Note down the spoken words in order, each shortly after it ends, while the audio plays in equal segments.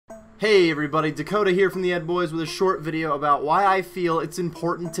Hey everybody, Dakota here from the Ed Boys with a short video about why I feel it's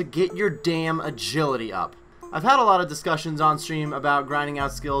important to get your damn agility up. I've had a lot of discussions on stream about grinding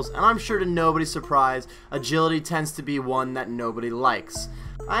out skills, and I'm sure to nobody's surprise, agility tends to be one that nobody likes.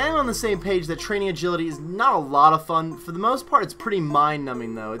 I am on the same page that training agility is not a lot of fun. For the most part, it's pretty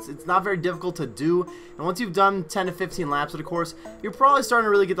mind-numbing though. It's not very difficult to do, and once you've done 10 to 15 laps of the course, you're probably starting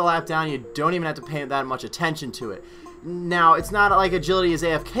to really get the lap down and you don't even have to pay that much attention to it. Now, it's not like agility is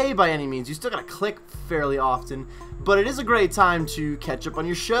AFK by any means. You still gotta click fairly often, but it is a great time to catch up on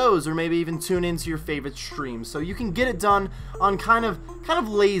your shows or maybe even tune into your favorite streams. So you can get it done on kind of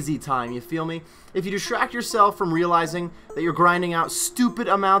lazy time, you feel me? If you distract yourself from realizing that you're grinding out stupid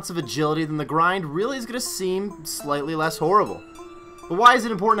amounts of agility, then the grind really is gonna seem slightly less horrible. But why is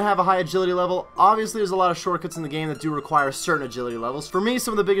it important to have a high agility level? Obviously, there's a lot of shortcuts in the game that do require certain agility levels. For me,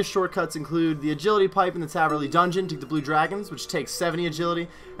 some of the biggest shortcuts include the agility pipe in the Taverly Dungeon to get the Blue Dragons, which takes 70 agility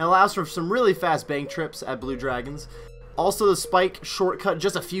and allows for some really fast bank trips at Blue Dragons. Also, the spike shortcut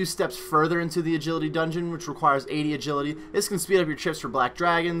just a few steps further into the agility dungeon, which requires 80 agility. This can speed up your trips for Black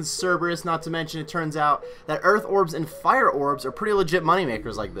Dragons, Cerberus, not to mention it turns out that Earth Orbs and Fire Orbs are pretty legit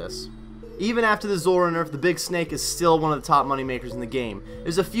moneymakers like this. Even after the Zora nerf, the Big Snake is still one of the top moneymakers in the game.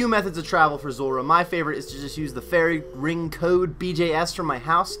 There's a few methods of travel for Zora. My favorite is to just use the Fairy Ring Code BJS from my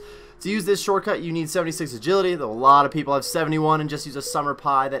house. To use this shortcut, you need 76 agility, though a lot of people have 71 and just use a Summer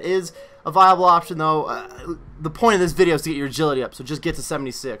Pie. That is a viable option, though. The point of this video is to get your agility up, so just get to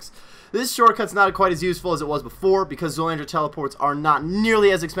 76. This shortcut's not quite as useful as it was before because Zoolander teleports are not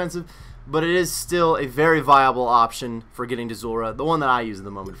nearly as expensive, but it is still a very viable option for getting to Zora, the one that I use at the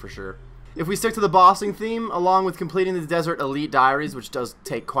moment for sure. If we stick to the bossing theme, along with completing the Desert Elite Diaries, which does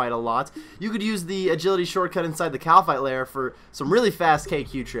take quite a lot, you could use the agility shortcut inside the Calphite lair for some really fast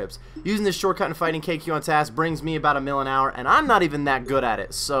KQ trips. Using this shortcut and fighting KQ on task brings me about a mil an hour, and I'm not even that good at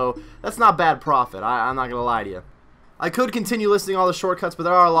it, so that's not bad profit, I'm not gonna lie to you. I could continue listing all the shortcuts, but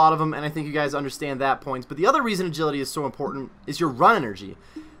there are a lot of them, and I think you guys understand that point. But the other reason agility is so important is your run energy.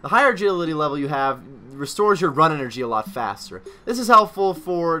 The higher agility level you have restores your run energy a lot faster. This is helpful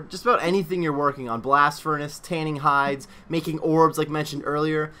for just about anything you're working on. Blast Furnace, tanning hides, making orbs like mentioned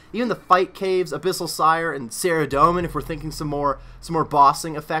earlier, even the fight caves, Abyssal Sire, and Saradomin if we're thinking some more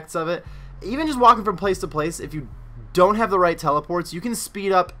bossing effects of it. Even just walking from place to place, if you don't have the right teleports, you can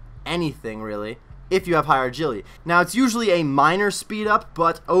speed up anything really if you have higher agility. Now, it's usually a minor speed up,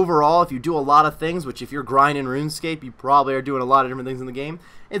 but overall, if you do a lot of things, which if you're grinding RuneScape, you probably are doing a lot of different things in the game,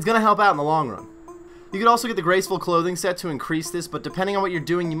 it's going to help out in the long run. You could also get the Graceful clothing set to increase this, but depending on what you're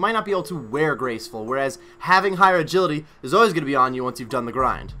doing, you might not be able to wear Graceful, whereas having higher agility is always going to be on you once you've done the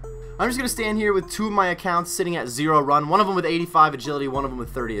grind. I'm just going to stand here with two of my accounts sitting at 0 run, one of them with 85 agility, one of them with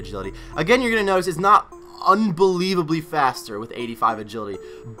 30 agility. Again, you're going to notice it's not unbelievably faster with 85 agility,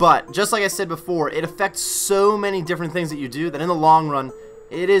 but just like I said before, it affects so many different things that you do that in the long run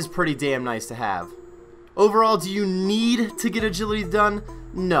it is pretty damn nice to have. Overall, do you need to get agility done?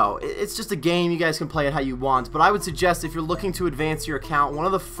 No, it's just a game. You guys can play it how you want, but I would suggest if you're looking to advance your account, one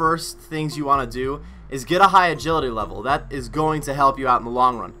of the first things you want to do is get a high agility level. That is going to help you out in the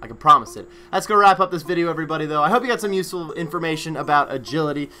long run. I can promise it. That's going to wrap up this video, everybody, though. I hope you got some useful information about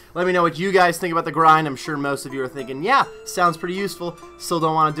agility. Let me know what you guys think about the grind. I'm sure most of you are thinking, yeah, sounds pretty useful. Still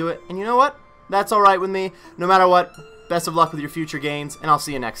don't want to do it. And you know what? That's alright with me. No matter what, best of luck with your future gains, and I'll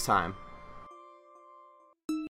see you next time.